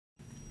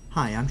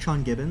Hi, I'm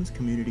Sean Gibbons,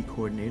 Community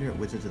Coordinator at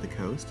Wizards of the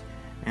Coast,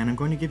 and I'm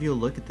going to give you a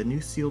look at the new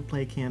sealed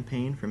play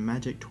campaign from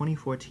Magic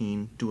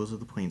 2014 Duels of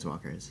the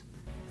Planeswalkers.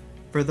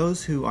 For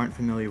those who aren't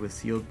familiar with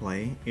sealed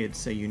play,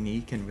 it's a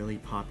unique and really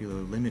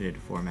popular limited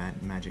format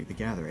in Magic the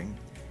Gathering.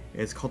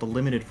 It's called a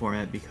limited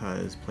format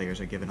because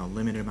players are given a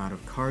limited amount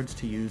of cards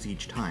to use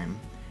each time.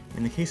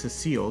 In the case of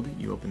sealed,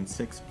 you open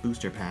 6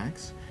 booster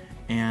packs,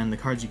 and the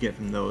cards you get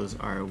from those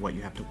are what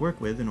you have to work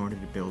with in order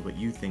to build what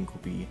you think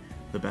will be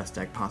the best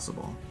deck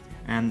possible.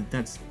 And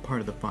that's part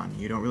of the fun.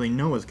 You don't really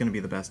know what's going to be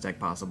the best deck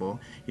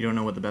possible. You don't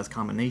know what the best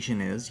combination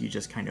is. You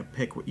just kind of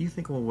pick what you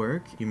think will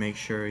work. You make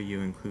sure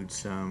you include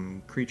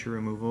some creature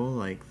removal,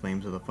 like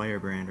Flames of the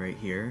Firebrand right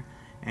here,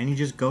 and you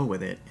just go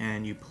with it.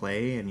 And you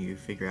play and you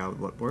figure out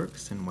what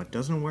works and what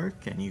doesn't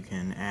work, and you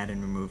can add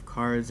and remove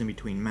cards in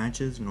between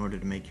matches in order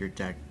to make your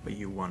deck what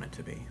you want it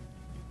to be.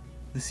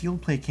 The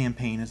sealed play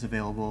campaign is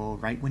available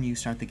right when you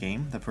start the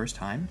game the first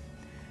time.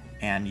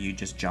 And you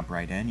just jump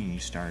right in and you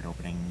start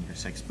opening your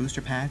 6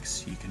 booster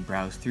packs. You can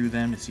browse through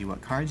them to see what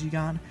cards you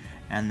got,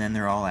 and then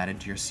they're all added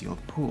to your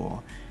sealed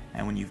pool.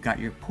 And when you've got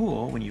your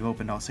pool, when you've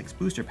opened all 6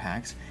 booster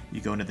packs,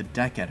 you go into the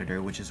deck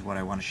editor, which is what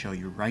I want to show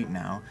you right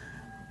now.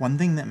 One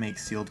thing that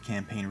makes sealed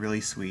campaign really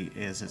sweet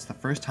is it's the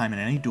first time in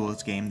any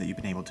Duels game that you've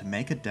been able to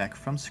make a deck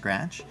from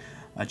scratch,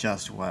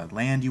 adjust what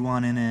land you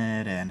want in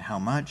it and how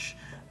much,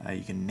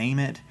 you can name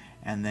it,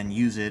 and then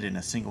use it in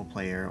a single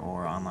player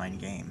or online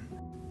game.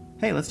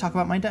 Hey, let's talk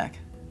about my deck.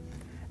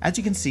 As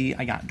you can see,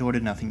 I got Door to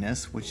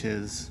Nothingness, which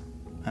is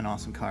an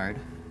awesome card.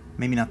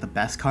 Maybe not the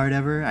best card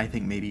ever. I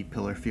think maybe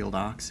Pillarfield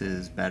Ox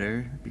is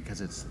better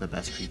because it's the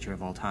best creature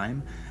of all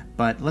time.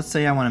 But let's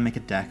say I want to make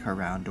a deck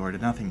around Door to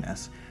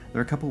Nothingness. There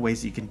are a couple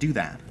ways you can do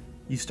that.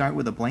 You start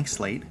with a blank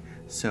slate,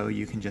 so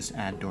you can just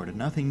add Door to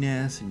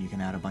Nothingness, and you can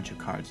add a bunch of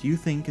cards you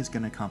think is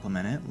going to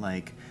complement it,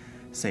 like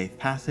Safe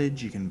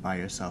Passage. You can buy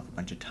yourself a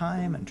bunch of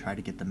time and try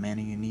to get the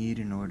mana you need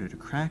in order to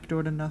crack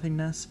Door to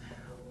Nothingness.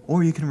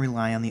 Or you can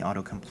rely on the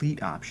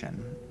autocomplete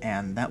option,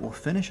 and that will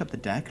finish up the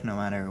deck no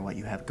matter what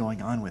you have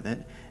going on with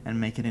it, and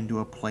make it into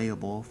a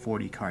playable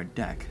 40-card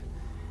deck.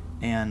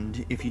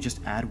 And if you just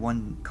add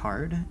one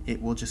card,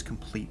 it will just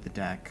complete the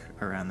deck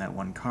around that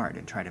one card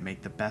and try to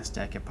make the best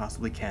deck it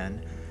possibly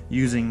can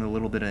using the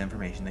little bit of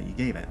information that you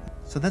gave it.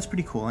 So that's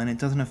pretty cool, and it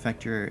doesn't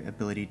affect your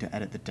ability to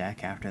edit the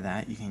deck after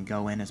that. You can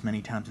go in as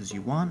many times as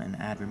you want and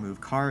add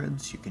remove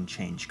cards. You can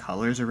change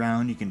colors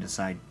around. You can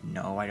decide,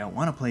 no, I don't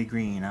want to play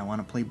green, I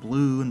want to play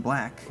blue and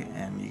black,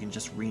 and you can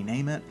just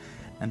rename it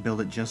and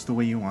build it just the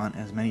way you want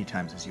as many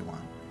times as you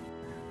want.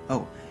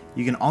 Oh,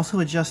 you can also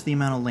adjust the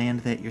amount of land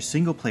that your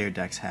single-player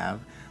decks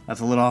have. That's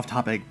a little off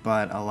topic,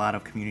 but a lot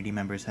of community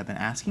members have been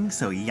asking,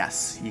 so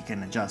yes, you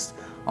can adjust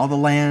all the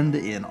land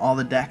in all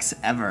the decks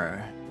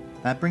ever.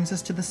 That brings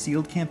us to the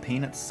sealed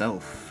campaign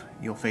itself.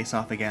 You'll face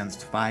off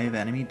against 5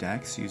 enemy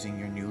decks using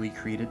your newly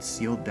created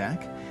sealed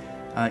deck.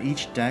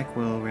 Each deck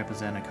will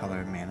represent a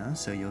color of mana,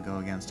 so you'll go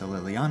against a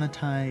Liliana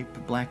type,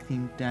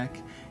 black-themed deck,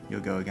 you'll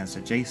go against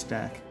a Jace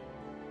deck,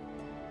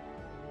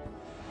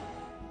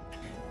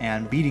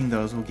 and beating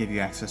those will give you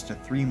access to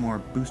 3 more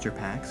booster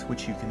packs,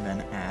 which you can then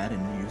add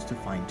and use to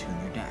fine-tune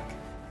your deck.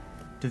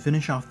 To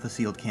finish off the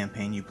sealed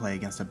campaign, you play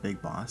against a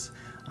big boss.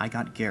 I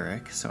got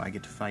Garrick, so I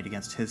get to fight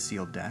against his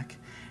sealed deck,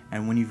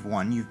 and when you've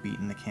won, you've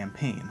beaten the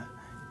campaign.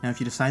 Now if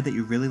you decide that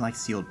you really like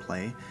sealed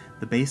play,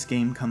 the base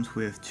game comes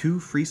with 2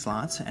 free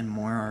slots and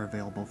more are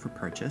available for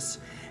purchase,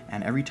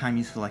 and every time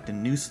you select a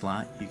new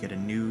slot, you get a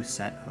new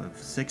set of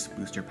 6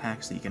 booster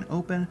packs that you can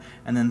open,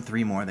 and then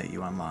 3 more that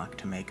you unlock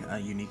to make a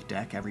unique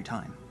deck every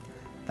time.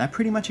 That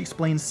pretty much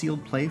explains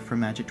sealed play for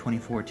Magic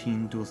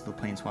 2014 Duels of the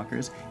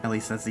Planeswalkers. At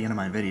least that's the end of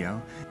my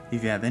video.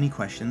 If you have any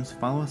questions,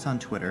 follow us on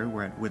Twitter,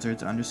 we're at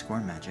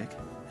wizards_magic,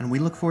 and we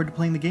look forward to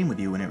playing the game with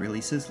you when it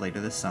releases later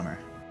this summer.